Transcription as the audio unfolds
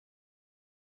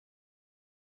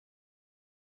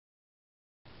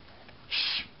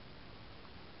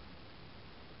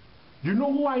You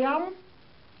know who I am?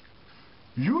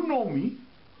 You know me.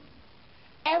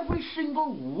 Every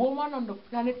single woman on the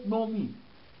planet know me.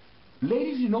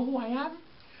 Ladies, you know who I am?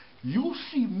 You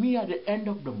see me at the end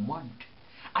of the month.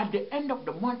 At the end of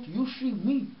the month, you see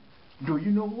me. Do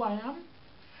you know who I am?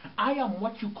 I am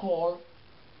what you call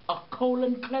a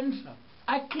colon cleanser.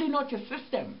 I clean out your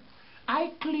system.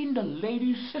 I clean the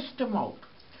lady's system out.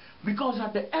 Because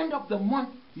at the end of the month,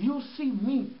 you see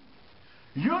me.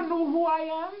 You know who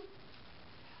I am?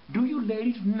 Do you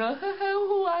ladies know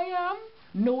who I am?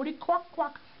 Know the quack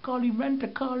quack, callie menta,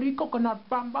 callie coconut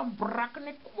bam bam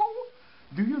brackene quo.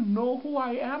 Do you know who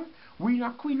I am?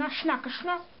 Weena queena snack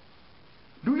snack.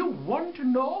 Do you want to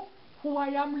know who I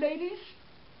am, ladies?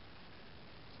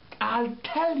 I'll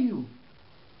tell you.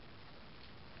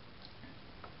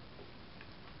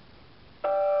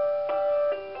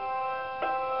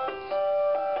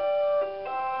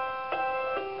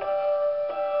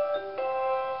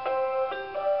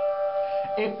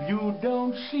 If you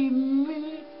don't see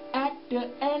me at the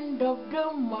end of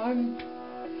the month,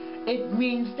 it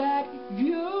means that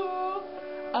you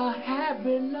are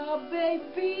having a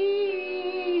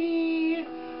baby.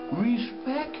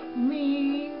 Respect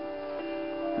me,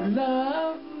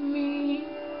 love me,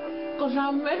 'cause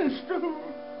I'm menstrual.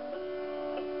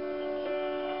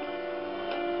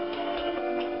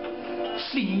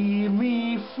 See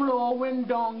me flowing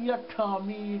down your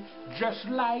tummy just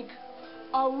like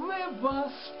a river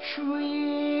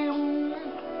stream.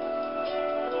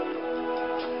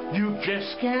 You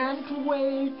just can't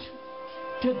wait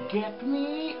to get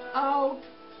me out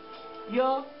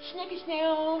your snicky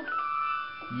snail.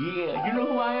 Yeah, you know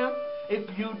who I am?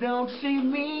 If you don't see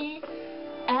me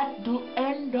at the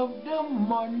end of the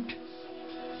month,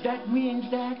 that means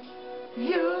that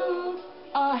you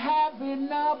are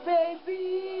having a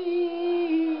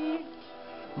baby.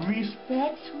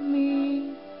 Respect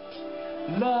me,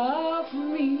 love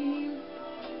me.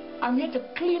 I'm here to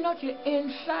clean out your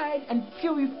inside and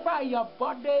purify your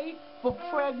body for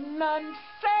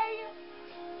pregnancy.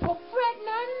 For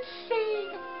pregnancy.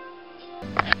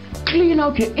 Clean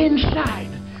out your inside.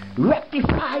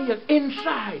 Rectify your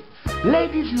inside.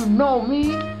 Ladies, you know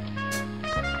me.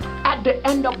 At the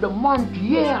end of the month,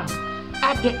 yeah.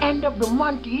 At the end of the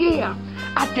month, yeah.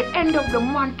 At the end of the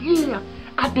month, yeah.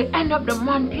 At the end of the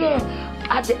month, yeah.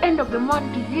 At the end of the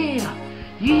month, yeah.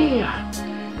 Yeah.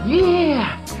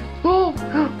 Yeah. Oh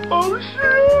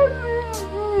shit.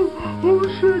 Oh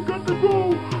shit, got to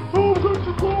go.